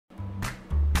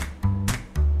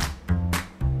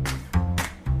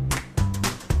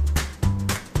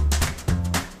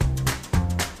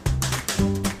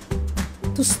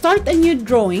To start a new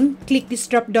drawing, click this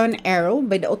drop down arrow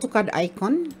by the AutoCAD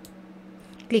icon.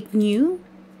 Click new.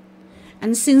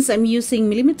 And since I'm using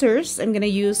millimeters, I'm going to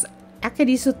use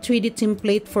Acadiso 3D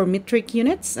template for metric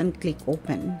units and click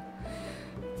open.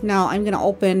 Now I'm going to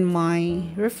open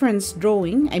my reference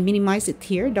drawing. I minimize it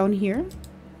here, down here.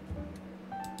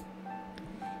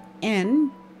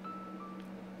 And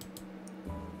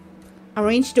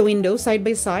arrange the window side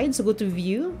by side. So go to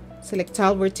view, select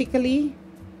tile vertically.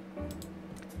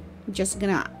 Just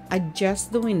gonna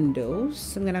adjust the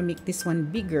windows. I'm gonna make this one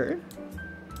bigger.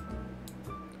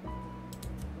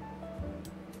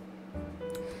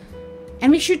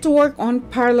 And make sure to work on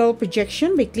parallel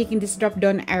projection by clicking this drop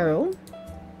down arrow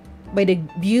by the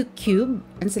view cube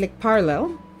and select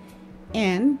parallel.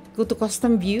 And go to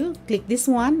custom view, click this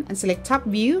one and select top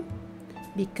view,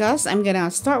 because I'm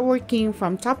gonna start working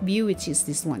from top view, which is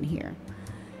this one here.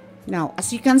 Now,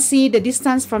 as you can see, the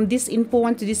distance from this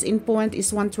endpoint to this endpoint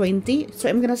is 120. So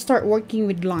I'm gonna start working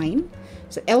with line.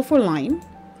 So L for line.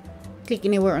 Click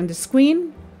anywhere on the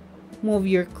screen. Move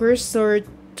your cursor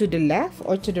to the left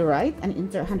or to the right and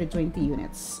enter 120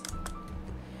 units.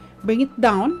 Bring it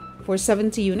down for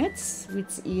 70 units,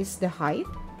 which is the height.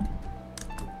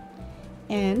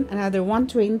 And another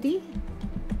 120.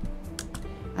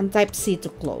 And type C to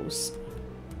close.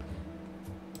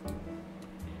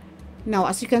 Now,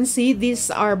 as you can see, these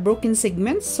are broken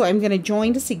segments. So I'm going to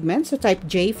join the segment. So type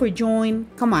J for join,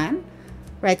 command.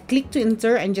 Right click to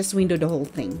enter and just window the whole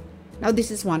thing. Now this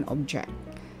is one object.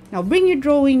 Now bring your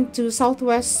drawing to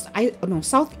southeast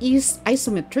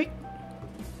isometric.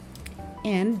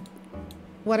 And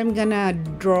what I'm gonna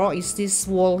draw is this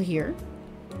wall here.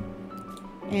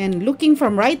 And looking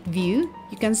from right view,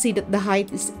 you can see that the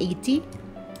height is 80.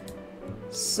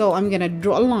 So I'm gonna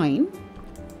draw a line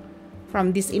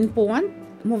from this endpoint.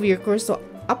 Move your cursor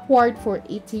upward for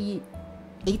 80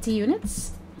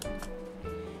 units.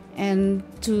 And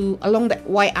to along the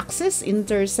y-axis,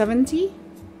 enter 70.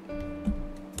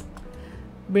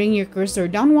 Bring your cursor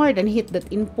downward and hit that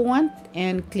endpoint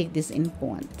and click this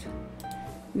endpoint.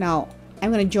 Now,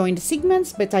 I'm going to join the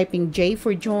segments by typing J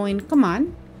for join,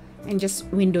 command, and just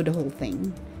window the whole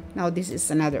thing. Now, this is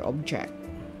another object.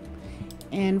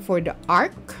 And for the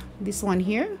arc, this one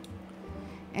here,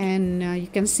 and you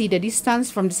can see the distance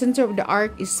from the center of the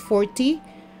arc is 40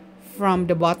 from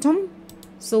the bottom.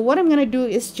 So what I'm going to do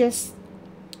is just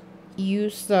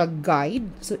use the guide.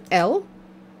 So L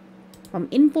from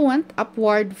endpoint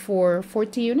upward for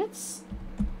 40 units.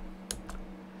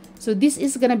 So this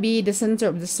is going to be the center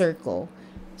of the circle.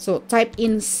 So type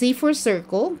in C for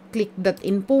circle, click that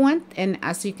endpoint, and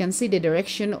as you can see, the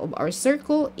direction of our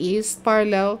circle is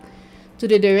parallel to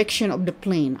the direction of the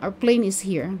plane. Our plane is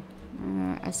here.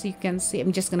 As you can see,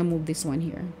 I'm just going to move this one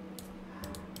here.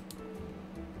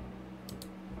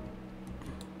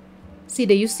 See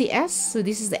the UCS? So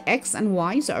this is the X and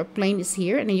Y. So our plane is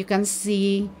here, and you can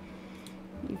see,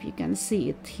 if you can see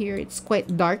it here, it's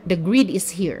quite dark. The grid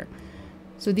is here.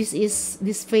 So this is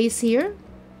this face here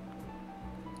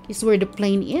is where the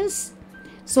plane is.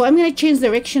 So I'm going to change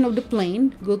direction of the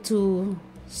plane. Go to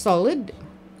solid.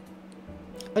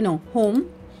 Oh no, home.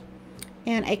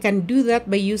 And I can do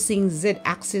that by using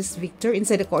Z-axis vector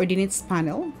inside the coordinates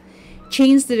panel.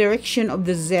 Change the direction of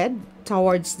the Z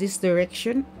towards this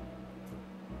direction.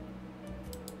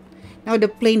 Now the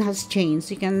plane has changed.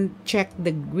 You can check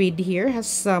the grid here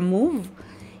has moved.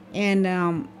 And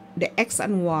the X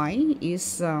and Y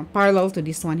is parallel to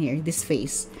this one here, this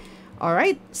face.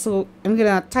 Alright, so I'm going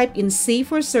to type in C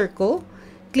for circle.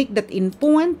 Click that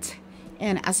endpoint.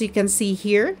 And as you can see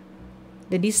here,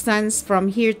 the distance from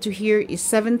here to here is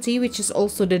 70, which is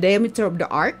also the diameter of the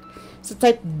arc. So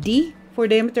type D for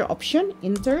diameter option,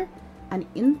 enter, and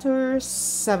enter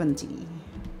 70.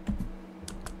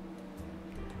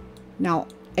 Now,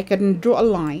 I can draw a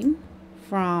line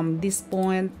from this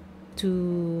point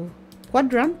to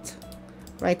quadrant.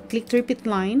 Right click to repeat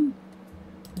line,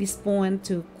 this point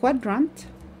to quadrant,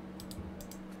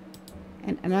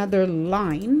 and another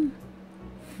line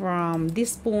from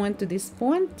this point to this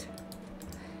point.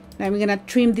 Now I'm gonna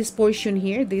trim this portion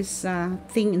here, this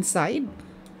thing inside.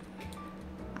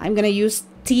 I'm gonna use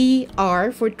TR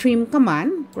for trim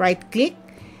command. Right click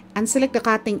and select the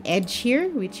cutting edge here,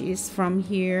 which is from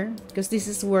here, because this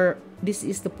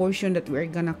is the portion that we're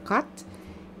gonna cut,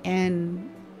 and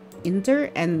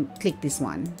enter and click this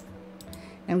one.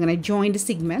 I'm gonna join the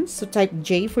segments. So type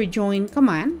J for join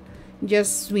command,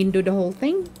 just window the whole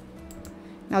thing.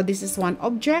 Now this is one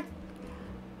object,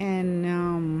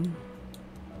 and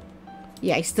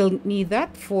yeah, I still need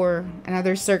that for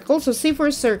another circle. So C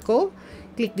for circle,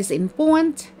 click this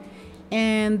endpoint,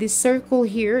 And this circle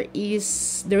here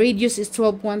is, the radius is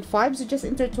 12.5, so just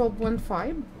enter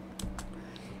 12.5.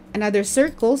 Another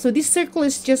circle, so this circle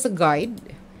is just a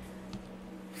guide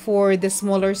for the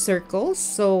smaller circles.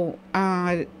 So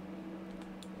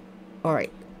all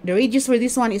right, the radius for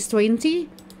this one is 20,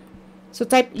 so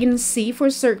type in C for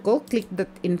circle, click that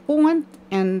in point,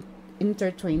 and enter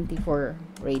 20 for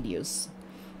radius.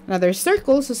 Another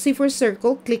circle, so C for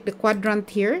circle, click the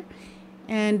quadrant here,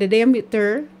 and the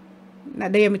diameter,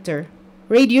 not diameter,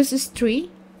 radius is 3,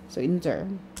 so enter,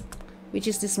 which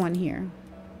is this one here,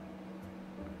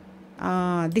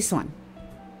 this one.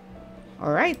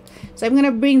 All right, so I'm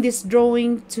gonna bring this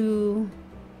drawing to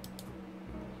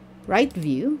right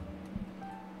view.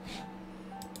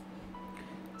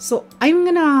 So I'm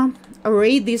gonna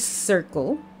array this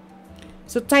circle,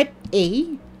 so type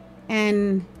A,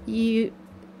 and the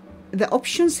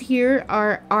options here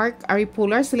are arc, array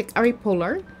polar. Select array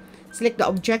polar, select the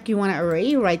object you want to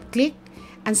array, right click,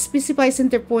 and specify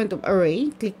center point of array.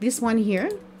 Click this one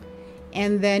here,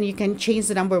 and then you can change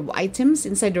the number of items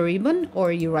inside the ribbon,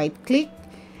 or you right click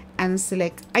and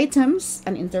select items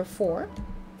and enter 4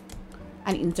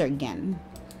 and enter again.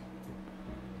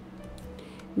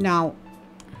 Now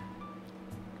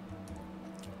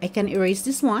I can erase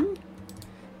this one.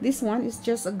 This one is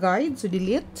just a guide, so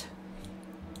delete,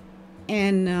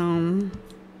 and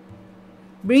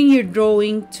bring your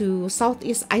drawing to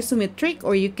southeast isometric,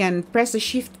 or you can press the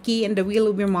shift key and the wheel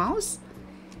of your mouse.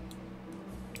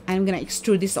 I'm gonna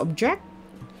extrude this object.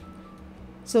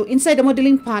 So inside the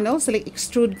modeling panel, select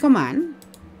extrude command,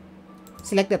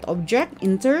 select that object,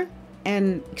 enter,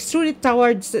 and extrude it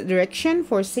towards the direction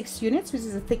for 6 units, which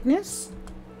is the thickness.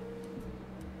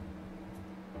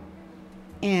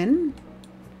 And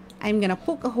I'm gonna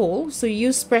poke a hole, so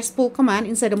use press pull command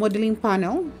inside the modeling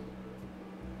panel.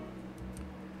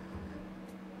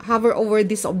 Hover over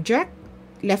this object,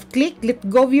 left click, let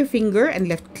go of your finger, and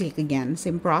left click again.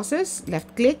 Same process,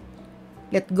 left click,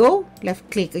 let go, left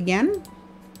click again.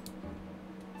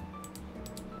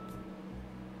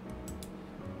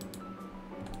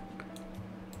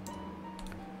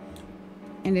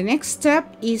 And the next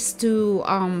step is to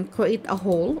create a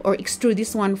hole, or extrude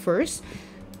this one first.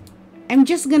 I'm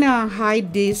just gonna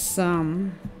hide this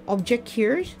object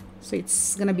here, so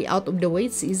it's gonna be out of the way.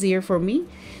 It's easier for me.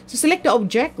 So select the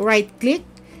object, right click,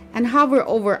 and hover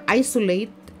over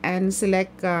isolate and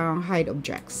select hide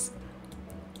objects.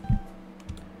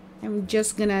 I'm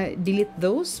just gonna delete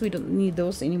those. We don't need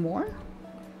those anymore.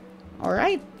 All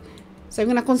right, so I'm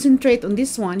gonna concentrate on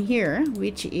this one here,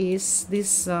 which is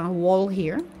this wall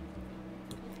here,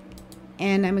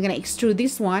 and I'm gonna extrude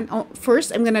this one.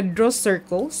 First I'm gonna draw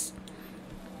circles.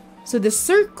 So the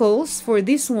circles for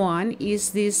this one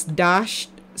is this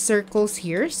dashed circles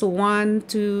here. So 1,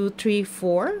 2, 3,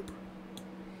 4.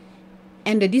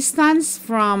 And the distance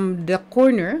from the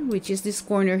corner, which is this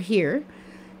corner here,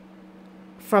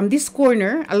 from this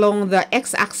corner along the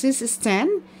x-axis is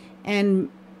 10, and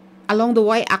along the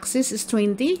y-axis is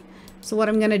 20. So what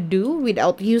I'm gonna do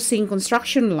without using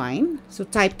construction line, so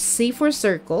type C for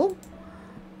circle,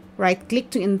 right click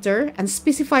to enter, and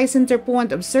specify center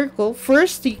point of circle.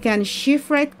 First you can shift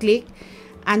right click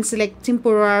and select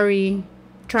temporary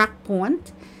track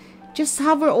point. Just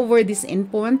hover over this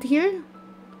endpoint here,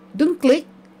 don't click,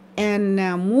 and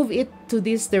move it to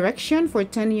this direction for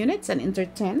 10 units and enter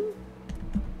 10.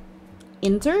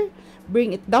 Enter,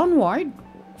 bring it downward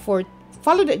for,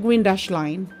 follow the green dash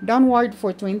line, downward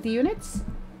for 20 units,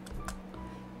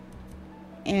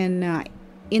 and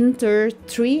enter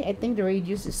 3. I think the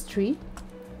radius is 3.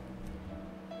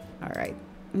 All right,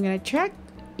 I'm gonna check.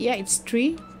 Yeah, it's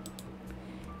 3.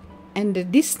 And the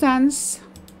distance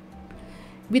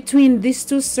between these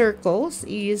two circles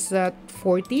is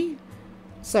 40.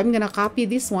 So I'm gonna copy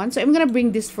this one. So I'm gonna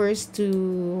bring this first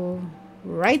to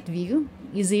right view,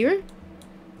 easier.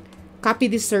 Copy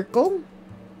this circle,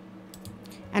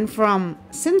 and from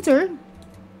center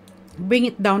bring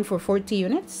it down for 40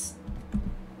 units.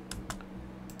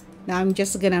 Now I'm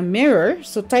just gonna mirror,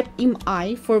 so type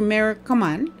MI for mirror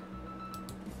command.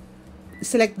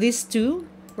 Select these two,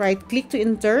 right click to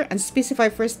enter, and specify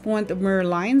first point of mirror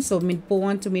line, so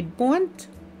midpoint to midpoint,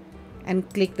 and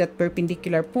click that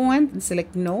perpendicular point and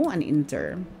select no and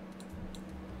enter.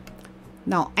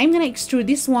 Now I'm gonna extrude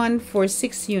this one for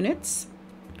 6 units.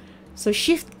 So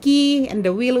shift key and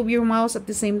the wheel of your mouse at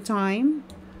the same time.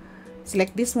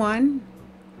 Select this one,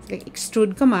 select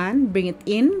extrude command, bring it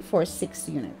in for 6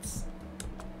 units.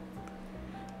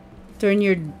 Turn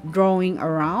your drawing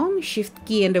around, shift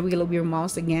key and the wheel of your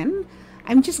mouse again.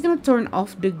 I'm just gonna turn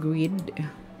off the grid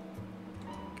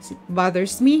because it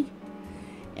bothers me.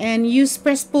 And use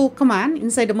press pull command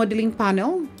inside the modeling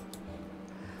panel.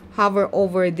 Hover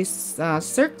over this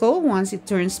circle. Once it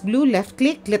turns blue, left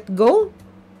click, let go.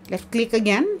 Left click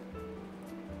again.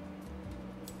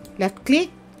 Left click,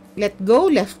 let go,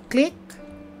 left click.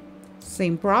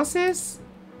 Same process.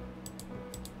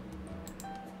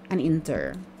 And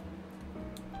enter.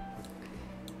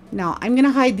 Now I'm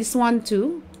gonna hide this one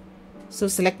too. So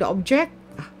select the object,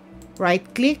 right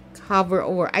click, hover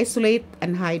over isolate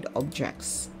and hide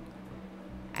objects.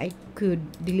 I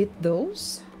could delete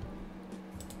those.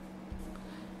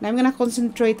 Now I'm gonna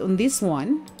concentrate on this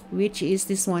one, which is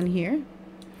this one here.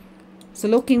 So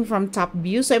looking from top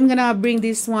view, so I'm gonna bring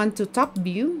this one to top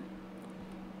view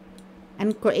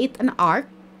and create an arc.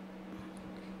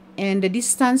 And the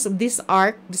distance of this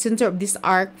arc, the center of this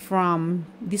arc from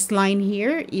this line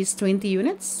here is 20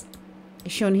 units,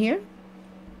 as shown here.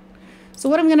 So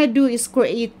what I'm gonna do is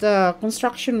create a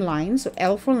construction line, so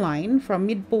L for line from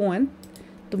midpoint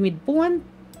to midpoint.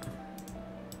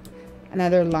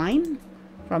 Another line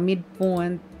from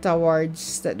midpoint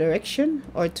towards that direction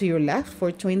or to your left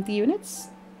for 20 units.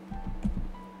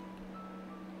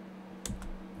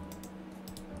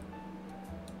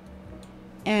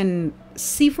 And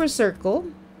C for circle,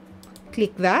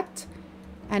 click that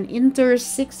and enter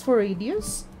 6 for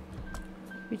radius,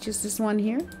 which is this one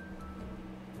here.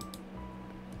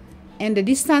 And the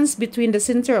distance between the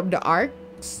center of the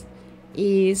arcs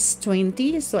is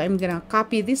 20, so I'm gonna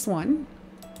copy this one.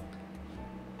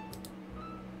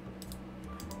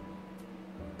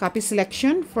 Copy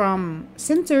selection from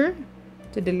center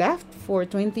to the left for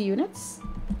 20 units.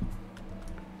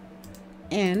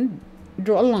 And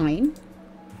draw a line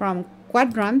from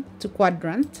quadrant to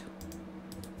quadrant.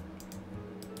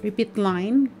 Repeat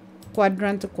line,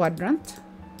 quadrant to quadrant.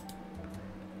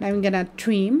 Now I'm gonna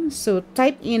trim. So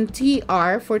type in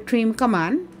TR for trim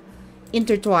command.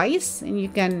 Enter twice and you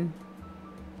can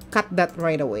cut that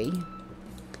right away.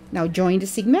 Now join the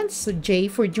segments. So J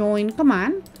for join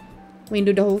command.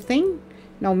 Window the whole thing.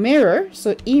 Now mirror.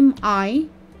 So MI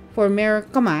for mirror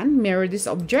command. Mirror this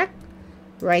object.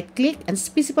 Right click and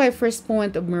specify first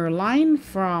point of mirror line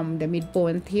from the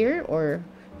midpoint here or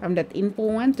from that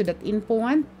endpoint to that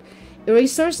endpoint.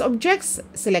 Erase source objects,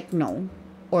 select no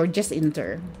or just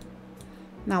enter.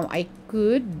 Now I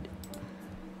could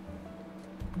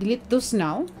delete those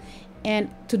now. And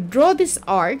to draw this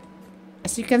arc,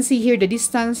 as you can see here, the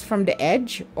distance from the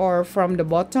edge or from the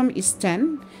bottom is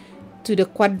 10 to the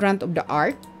quadrant of the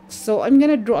arc. So I'm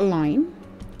gonna draw a line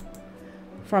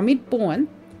from midpoint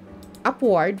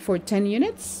upward for 10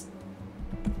 units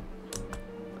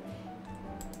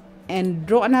and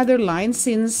draw another line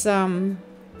since the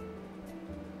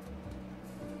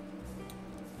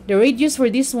radius for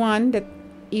this one that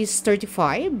is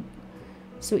 35,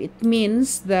 so it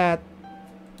means that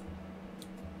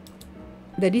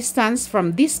the distance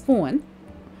from this point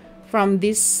from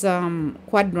this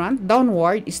quadrant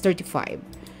downward is 35.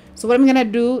 So what I'm gonna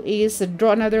do is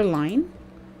draw another line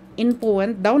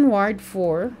endpoint downward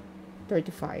for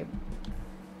 35.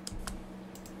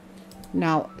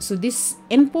 Now, so this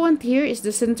endpoint here is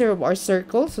the center of our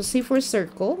circle. So C for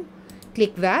circle,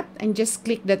 click that and just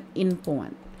click that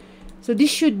endpoint. So this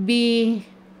should be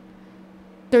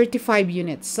 35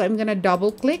 units. So I'm gonna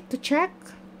double click to check.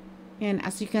 And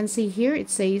as you can see here, it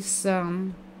says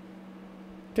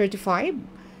 35.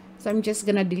 So I'm just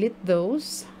gonna delete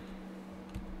those.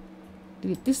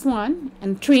 Delete this one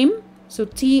and trim. So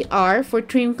TR for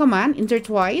trim command, enter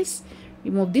twice.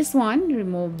 Remove this one,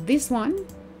 remove this one,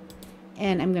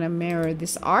 and I'm gonna mirror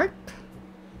this arc.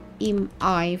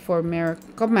 MI for mirror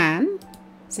command,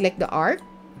 select the arc.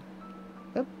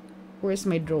 Oop, where's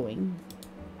my drawing?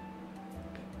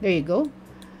 There you go.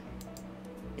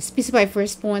 Specify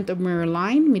first point of mirror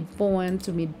line, midpoint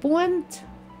to midpoint,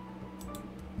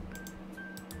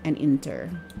 and enter.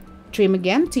 Trim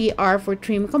again, TR for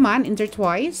trim command, enter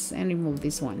twice, and remove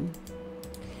this one.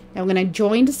 Now I'm going to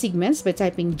join the segments by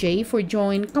typing J for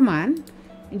join command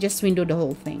and just window the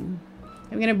whole thing.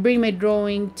 I'm going to bring my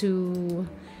drawing to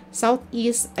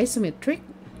southeast isometric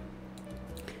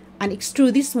and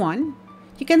extrude this one.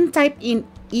 You can type in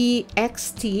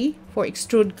EXT for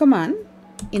extrude command,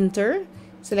 enter,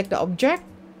 select the object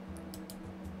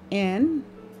and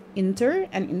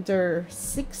enter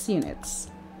 6 units.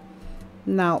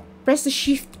 Now press the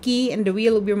shift key and the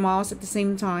wheel of your mouse at the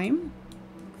same time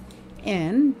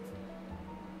and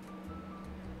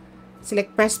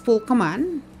select press pull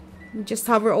command. Just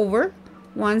hover over.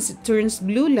 Once it turns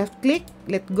blue, left click,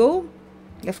 let go,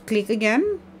 left click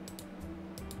again,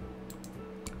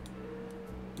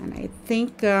 and I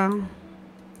think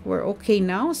we're okay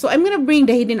now. So I'm gonna bring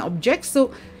the hidden objects.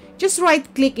 So Just right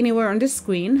click anywhere on the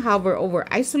screen, hover over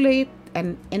isolate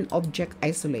and in object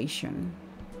isolation.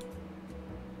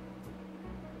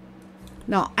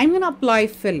 Now I'm going to apply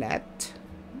fillet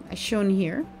as shown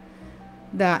here.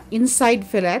 The inside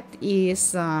fillet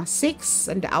is 6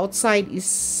 and the outside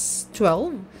is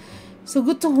 12. So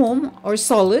go to home or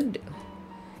solid,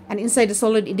 and inside the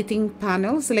solid editing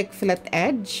panel select fillet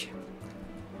edge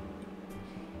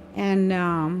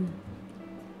and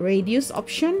radius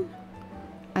option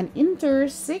and enter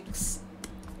 6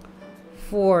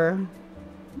 for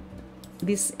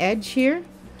this edge here.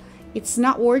 It's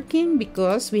not working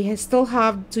because we still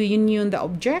have to union the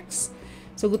objects.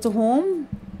 So go to home,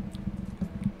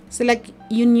 select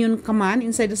union command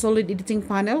inside the solid editing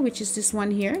panel, which is this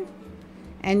one here,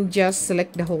 and just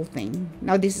select the whole thing.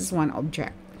 Now this is one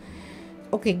object.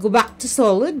 Okay, go back to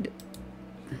solid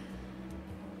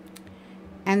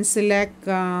and select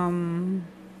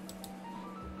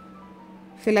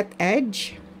fillet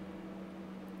edge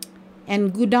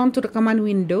and go down to the command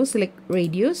window, select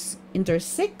radius, enter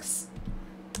 6,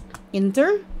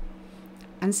 enter,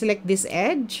 and select this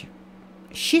edge,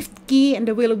 shift key and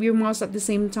the wheel of your mouse at the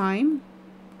same time,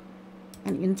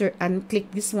 and enter and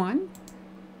click this one,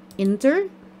 enter,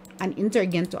 and enter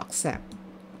again to accept.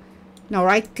 Now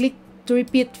right click to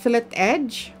repeat fillet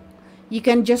edge. You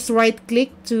can just right click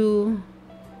to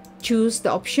choose the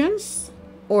options,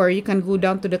 or you can go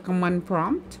down to the command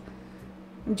prompt.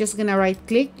 I'm just gonna right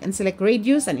click and select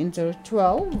radius and enter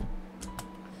 12.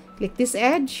 Click this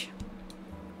edge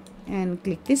and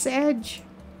click this edge,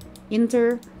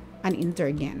 enter, and enter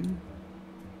again.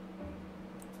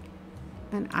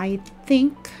 And I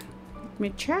think, let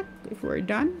me check if we're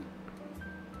done.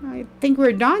 I think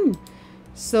we're done.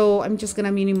 So I'm just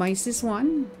gonna minimize this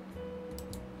one.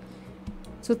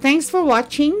 So thanks for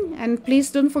watching, and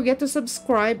please don't forget to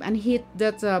subscribe and hit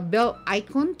that bell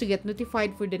icon to get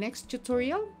notified for the next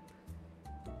tutorial.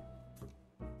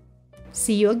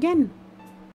 See you again.